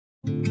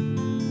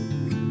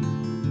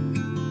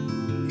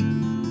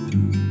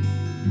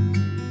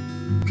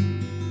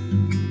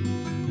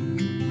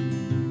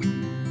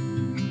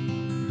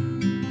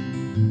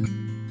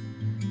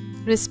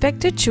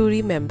Respected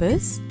jury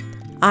members,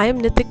 I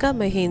am Nitika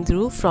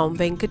Mahendru from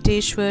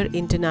Venkateshwar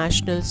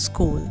International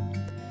School.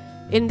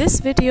 In this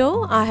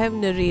video, I have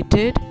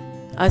narrated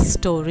a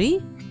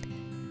story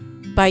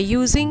by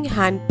using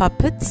hand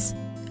puppets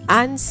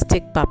and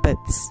stick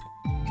puppets.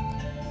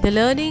 The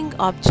learning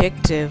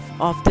objective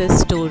of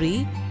this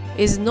story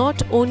is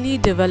not only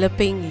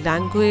developing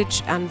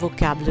language and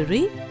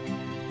vocabulary,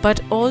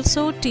 but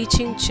also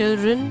teaching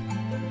children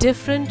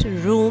different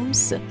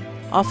rooms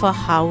of a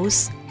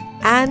house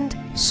and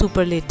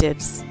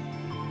superlatives.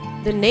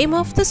 The name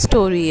of the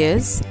story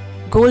is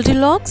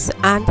Goldilocks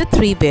and the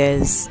Three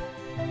Bears.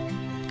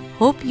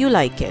 Hope you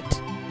like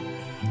it.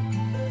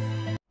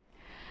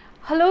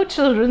 Hello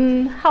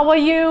children, how are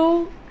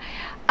you?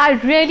 I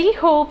really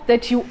hope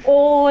that you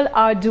all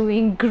are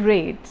doing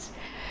great.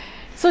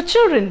 So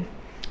children,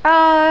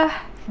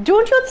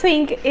 don't you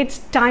think it's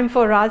time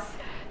for us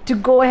to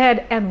go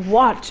ahead and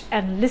watch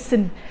and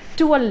listen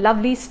to a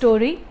lovely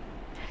story?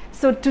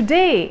 So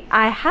today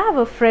I have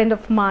a friend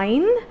of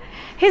mine.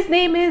 His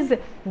name is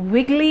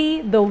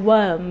Wiggly the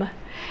Worm,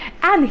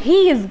 and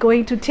he is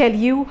going to tell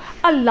you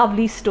a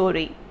lovely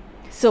story.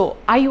 So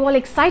are you all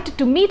excited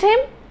to meet him?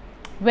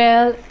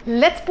 Well,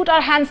 let's put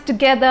our hands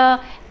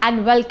together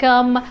and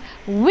welcome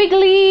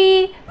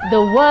Wiggly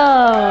the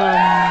Worm.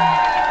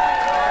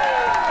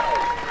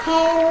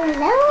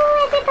 Hello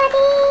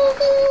everybody.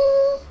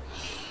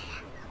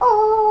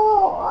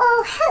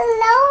 Oh,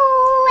 hello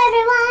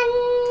everyone.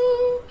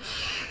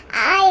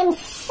 I am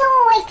so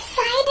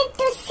excited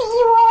to see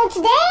you all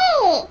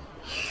today.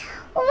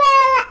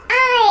 Well,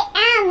 I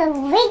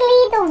am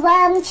Wiggly the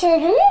Worm,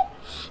 children,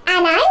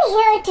 and I'm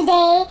here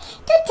today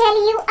to tell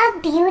you a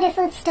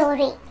beautiful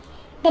story.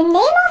 The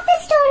name of the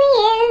story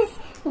is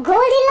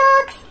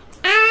Goldilocks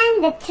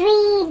and the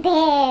Three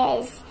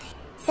Bears.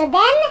 So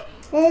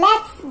then,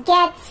 let's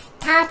get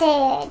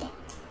started.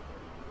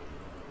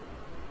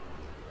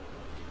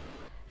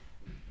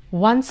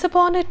 Once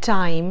upon a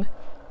time,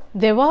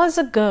 there was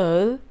a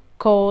girl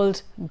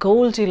called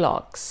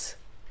Goldilocks.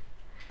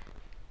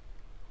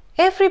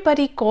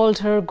 Everybody called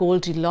her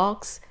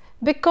Goldilocks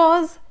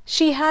because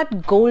she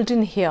had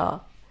golden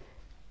hair.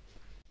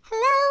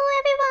 Hello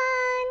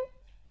everyone,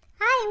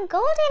 I am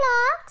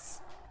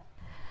Goldilocks.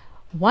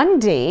 One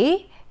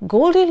day,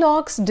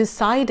 Goldilocks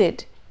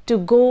decided to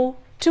go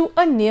to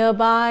a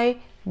nearby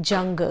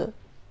jungle.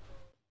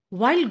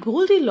 While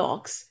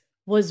Goldilocks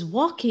was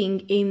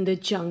walking in the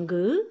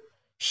jungle,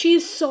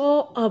 she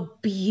saw a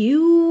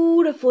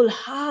beautiful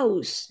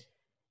house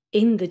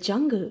in the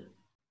jungle.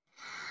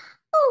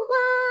 Oh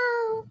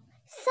wow,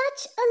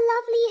 such a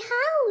lovely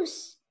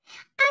house.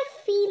 I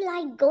feel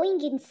like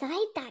going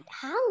inside that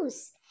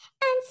house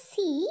and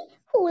see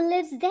who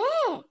lives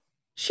there.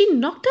 She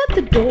knocked at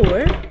the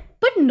door,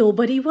 but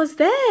nobody was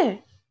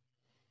there.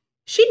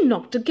 She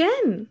knocked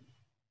again.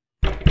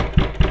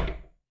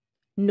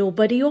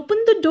 Nobody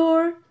opened the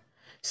door.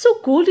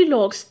 So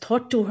Goldilocks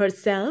thought to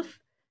herself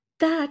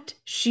that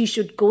she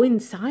should go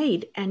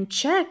inside and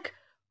check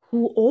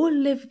who all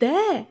lived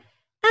there,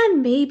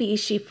 and maybe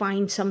she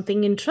finds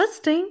something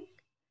interesting.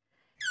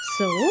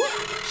 So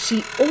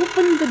she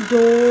opened the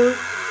door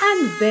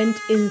and went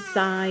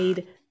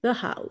inside the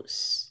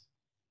house.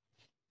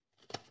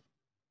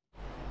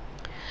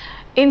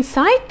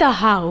 Inside the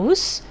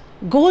house,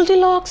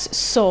 Goldilocks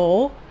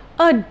saw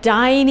a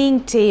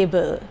dining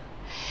table.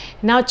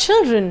 Now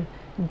children,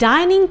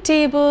 dining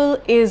table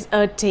is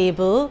a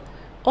table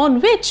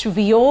on which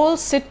we all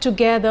sit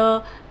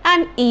together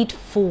and eat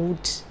food.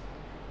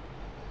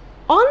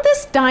 On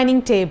this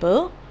dining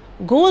table,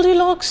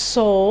 Goldilocks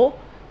saw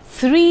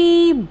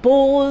 3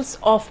 bowls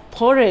of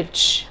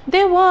porridge.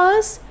 There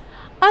was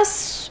a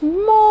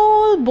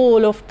small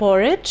bowl of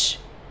porridge,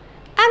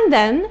 and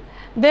then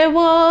there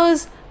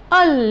was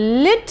a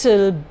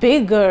little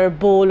bigger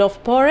bowl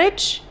of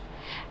porridge,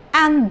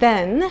 and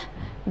then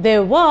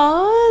there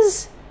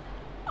was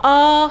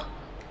a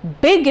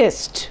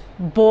biggest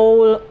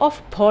bowl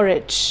of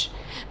porridge.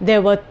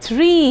 There were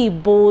 3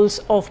 bowls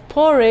of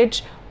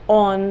porridge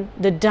on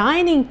the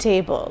dining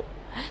table.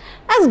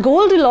 As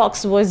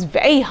Goldilocks was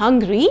very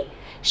hungry,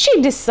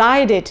 she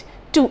decided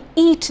to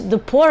eat the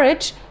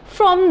porridge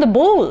from the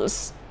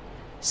bowls.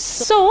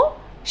 So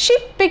she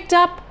picked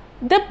up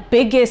the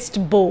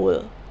biggest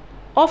bowl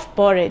of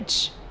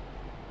porridge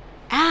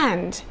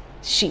and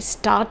she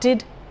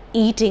started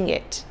eating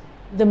it.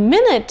 The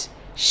minute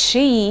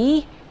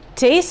she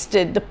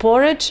tasted the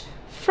porridge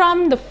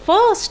from the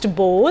first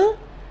bowl,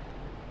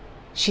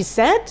 she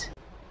said,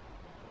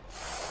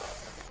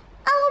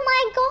 Oh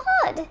my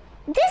god,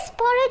 this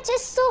porridge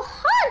is so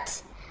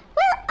hot.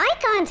 Well, I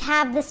can't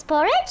have this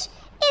porridge.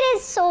 It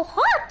is so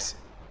hot.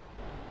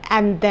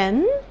 And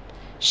then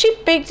she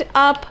picked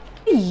up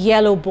a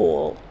yellow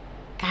bowl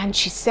and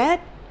she said,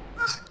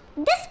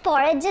 This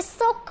porridge is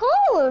so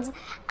cold.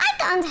 I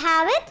can't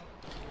have it.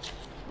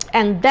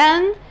 And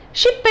then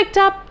she picked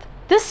up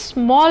the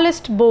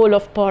smallest bowl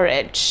of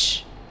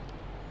porridge.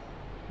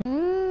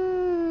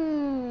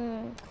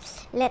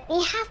 Let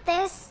me have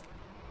this.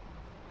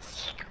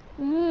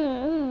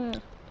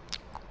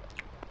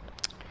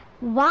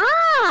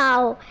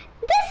 Wow!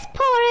 This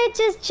porridge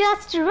is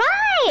just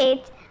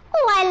right!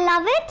 Oh, I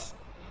love it!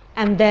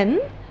 And then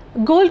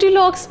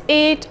Goldilocks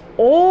ate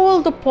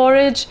all the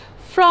porridge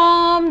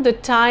from the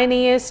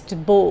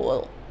tiniest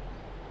bowl.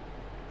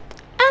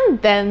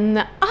 And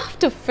then,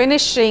 after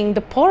finishing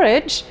the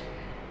porridge,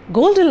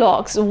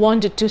 Goldilocks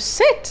wanted to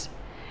sit.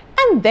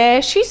 And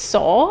there she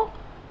saw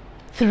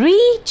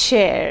 3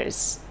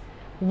 chairs.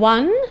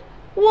 One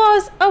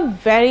was a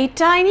very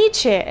tiny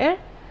chair,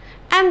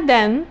 and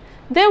then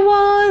there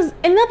was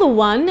another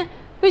one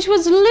which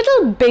was a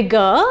little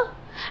bigger,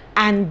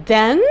 and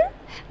then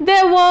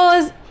there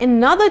was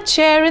another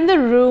chair in the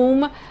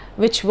room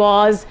which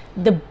was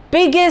the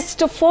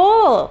biggest of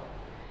all.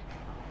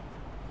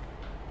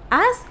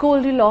 As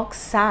Goldilocks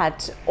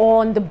sat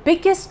on the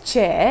biggest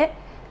chair,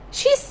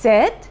 she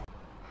said,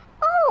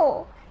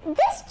 Oh,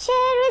 this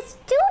chair is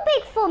too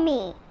big for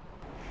me.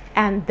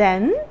 and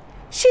then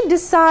she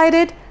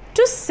decided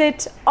to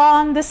sit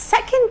on the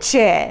second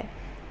chair.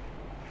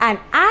 And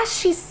as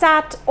she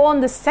sat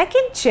on the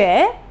second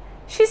chair,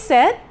 she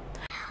said,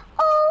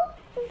 Oh,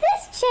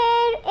 this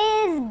chair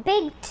is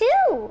big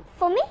too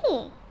for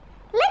me.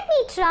 Let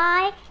me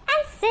try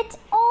and sit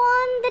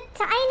on the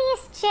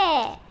tiniest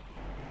chair.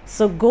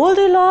 So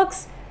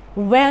Goldilocks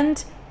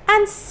went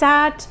and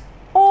sat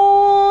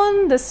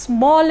on the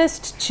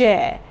smallest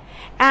chair.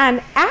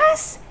 And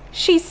as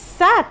she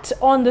sat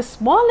on the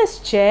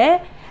smallest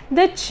chair,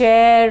 the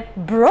chair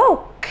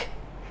broke.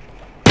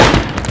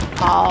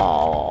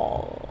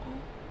 Oh.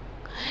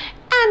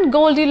 And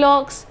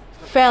Goldilocks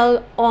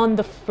fell on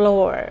the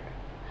floor.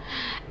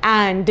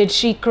 And did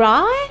she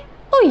cry?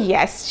 Oh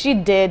yes, she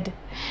did.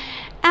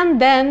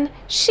 And then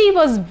she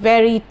was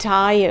very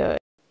tired.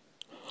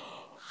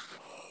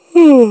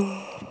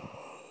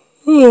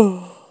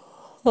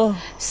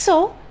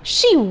 So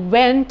she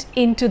went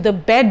into the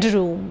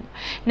bedroom.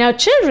 Now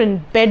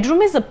children,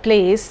 bedroom is a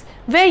place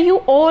where you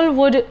all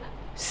would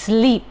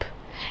sleep.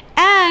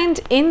 And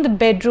in the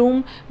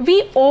bedroom,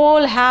 we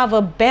all have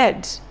a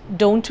bed,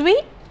 don't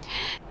we?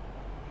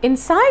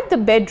 Inside the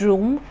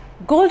bedroom,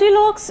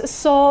 Goldilocks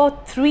saw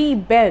 3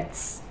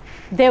 beds.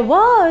 There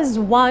was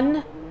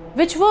one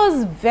which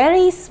was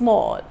very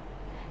small.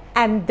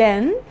 And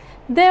then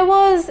there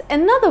was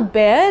another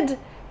bed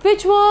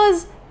which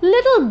was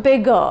little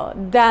bigger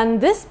than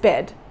this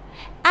bed.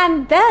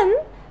 And then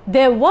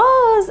there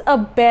was a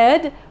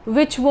bed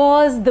which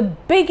was the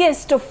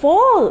biggest of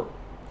all.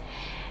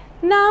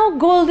 Now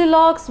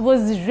Goldilocks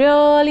was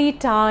really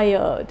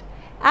tired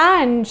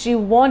and she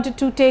wanted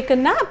to take a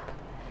nap.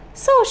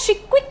 So she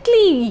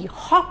quickly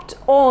hopped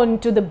on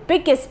to the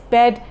biggest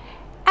bed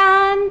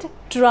and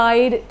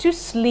tried to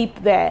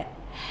sleep there.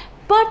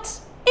 But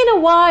in a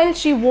while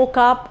she woke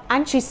up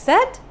and she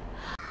said,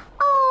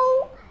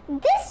 Oh,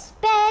 this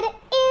bed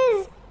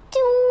is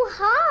too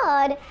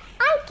hard.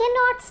 I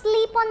cannot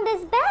sleep on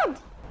this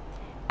bed.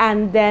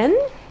 And then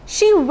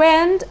she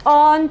went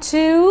on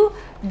to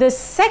the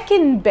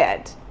second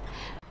bed.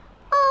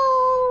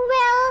 Oh,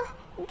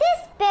 well,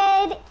 this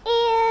bed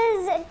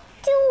is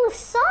too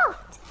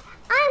soft.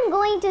 I'm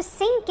going to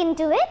sink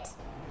into it.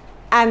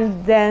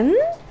 And then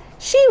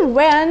she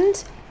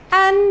went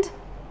and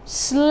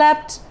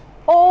slept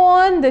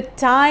on the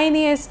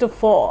tiniest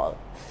of all.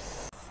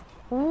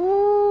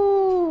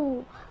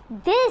 Ooh,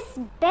 this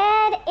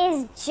bed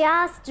is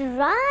just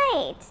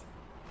right.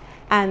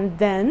 And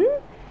then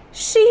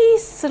she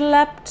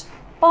slept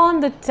on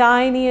the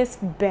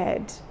tiniest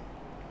bed.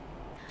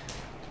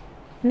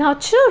 Now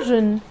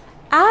children,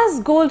 as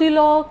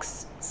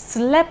Goldilocks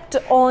slept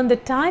on the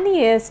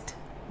tiniest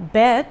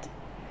bed,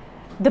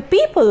 the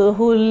people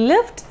who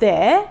lived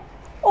there,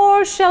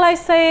 or shall I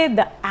say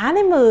the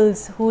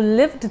animals who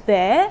lived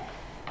there,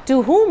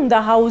 to whom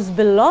the house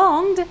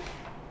belonged,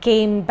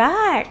 came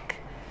back.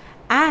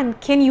 And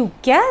can you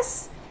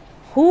guess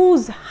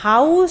whose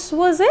house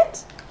was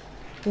it?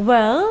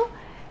 Well,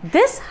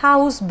 this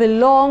house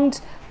belonged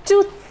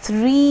to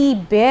 3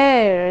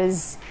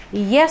 bears.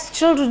 Yes,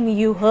 children,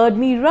 you heard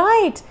me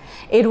right.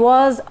 It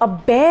was a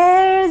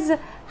bear's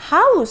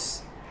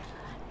house.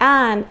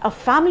 And a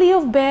family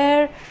of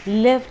bear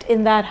lived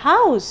in that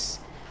house.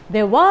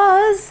 There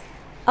was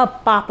a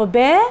papa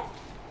bear.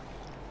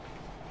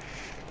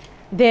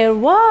 There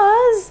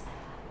was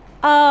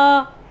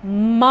a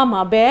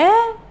mama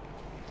bear.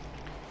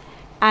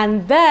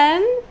 And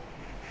then,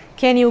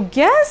 can you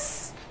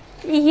guess?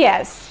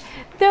 Yes,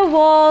 there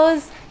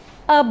was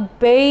a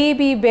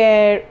baby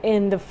bear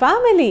in the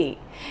family.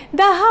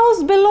 The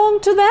house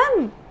belonged to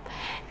them.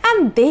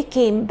 And they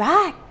came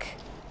back.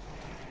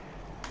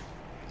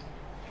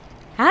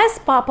 As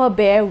Papa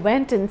Bear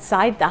went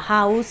inside the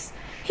house,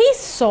 he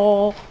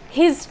saw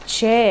his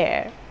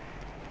chair.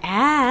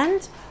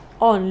 And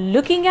on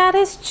looking at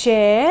his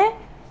chair,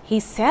 he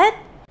said,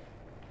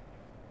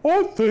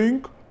 I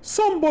think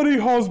somebody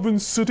has been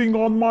sitting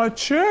on my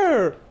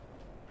chair.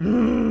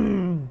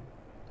 And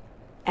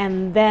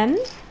then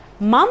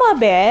Mama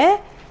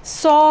Bear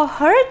saw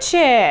her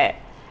chair.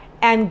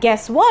 And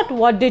guess what?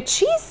 What did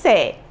she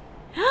say?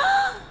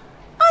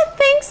 I I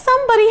think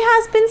somebody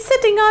has been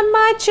sitting on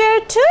my chair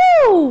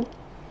too.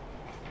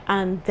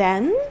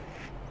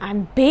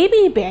 And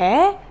Baby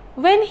Bear,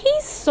 when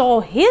he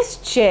saw his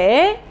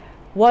chair,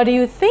 what do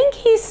you think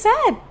he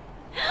said?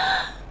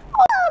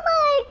 Oh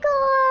my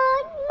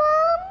God,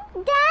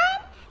 Mom, Dad,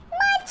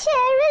 my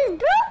chair is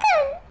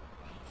broken.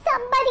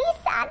 Somebody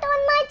sat on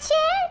my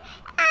chair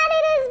and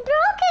it is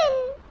broken.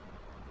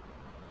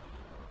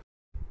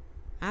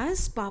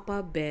 As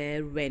Papa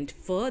Bear went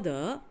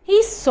further,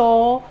 He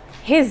saw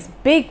his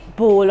big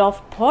bowl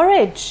of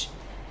porridge,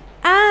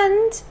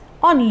 and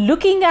on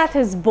looking at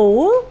his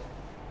bowl,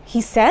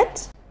 he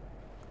said,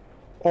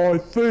 I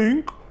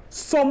think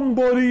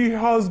somebody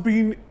has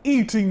been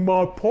eating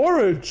my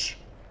porridge.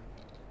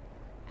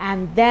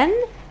 and then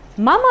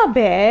Mama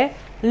Bear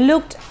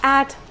looked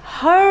at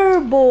her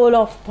bowl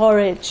of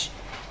porridge,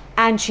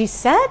 and she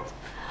said,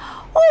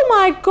 Oh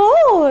my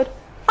God,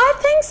 I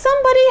think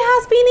somebody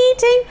has been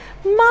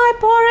eating my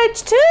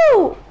porridge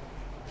too.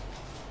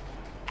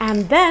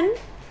 And then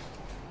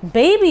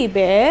Baby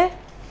Bear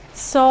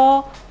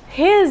saw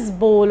his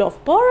bowl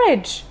of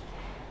porridge.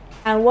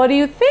 And what do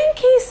you think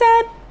he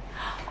said?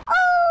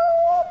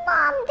 Oh,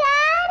 Mom,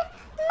 Dad,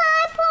 my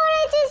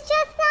porridge is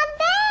just not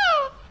there.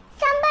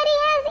 Somebody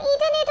has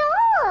eaten it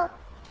all.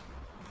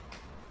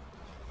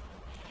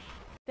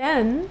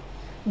 Then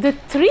the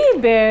three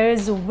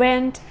bears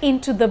went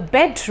into the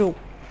bedroom.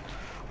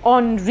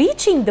 On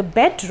reaching the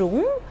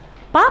bedroom,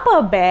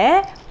 Papa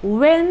Bear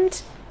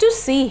went to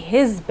see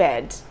his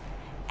bed.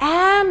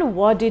 And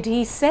what did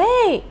he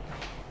say?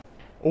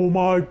 Oh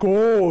my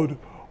God,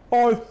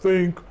 I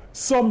think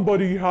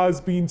somebody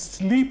has been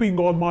sleeping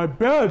on my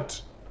bed.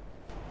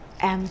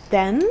 And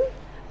then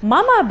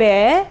Mama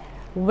Bear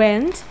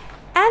went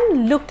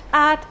and looked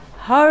at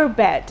her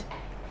bed.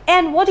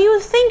 And what do you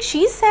think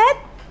she said?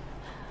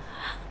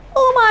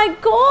 Oh my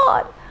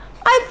God,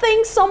 I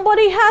think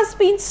somebody has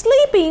been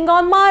sleeping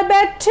on my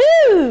bed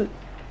too.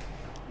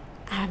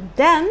 And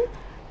then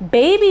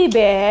Baby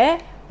Bear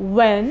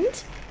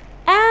went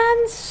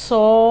and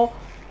saw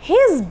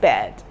his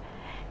bed.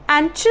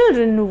 And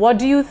children, what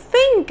do you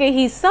think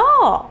he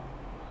saw?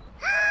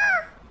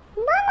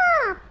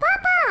 Mama,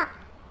 Papa,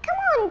 come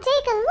on,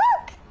 take a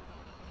look.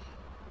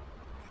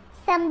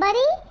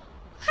 Somebody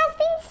has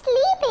been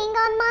sleeping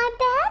on my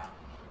bed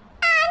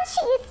and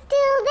she is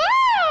still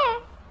there.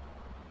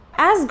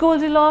 As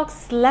Goldilocks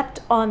slept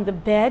on the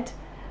bed,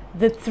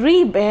 the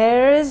three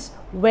bears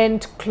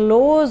went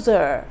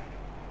closer.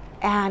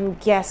 And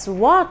guess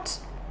what?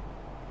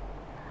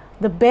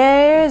 The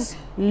bears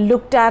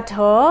looked at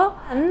her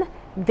and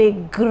they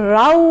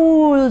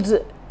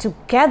growled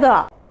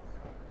together.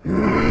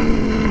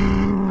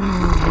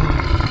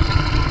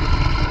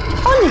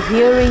 On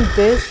hearing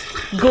this,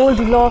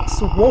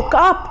 Goldilocks woke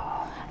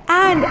up,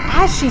 and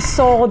as she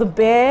saw the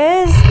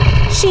bears,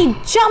 she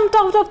jumped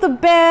out of the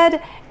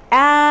bed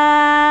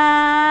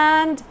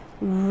and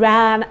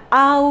ran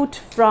out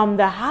from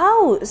the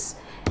house,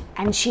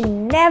 and she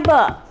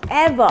never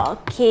ever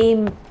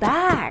came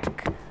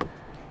back.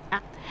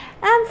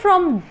 And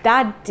from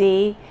that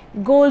day,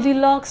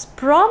 Goldilocks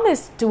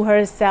promised to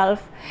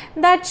herself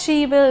that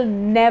she will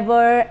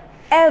never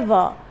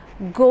ever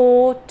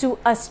go to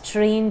a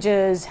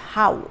stranger's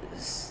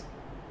house.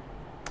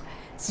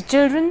 So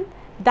children,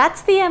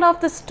 that's the end of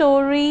the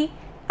story,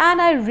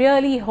 and I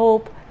really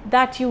hope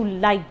that you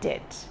liked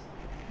it.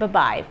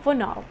 Bye-bye for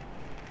now.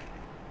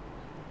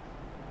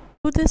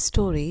 through this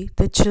story,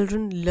 the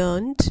children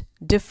learned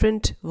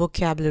different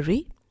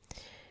vocabulary.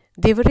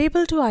 They were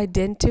able to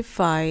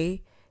identify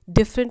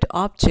different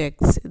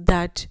objects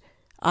that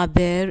are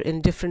there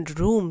in different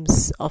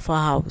rooms of a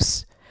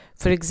house.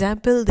 For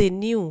example, they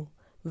knew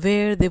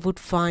where they would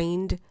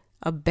find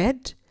a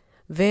bed,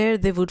 where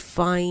they would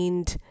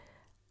find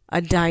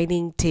a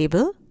dining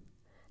table,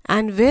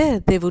 and where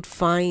they would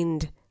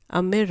find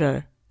a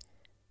mirror.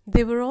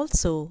 They were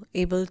also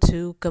able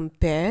to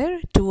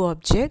compare two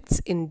objects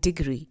in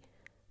degree.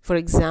 For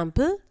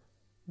example,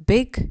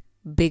 big,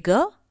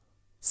 bigger,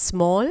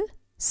 small,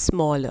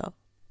 smaller.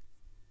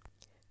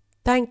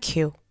 Thank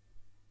you.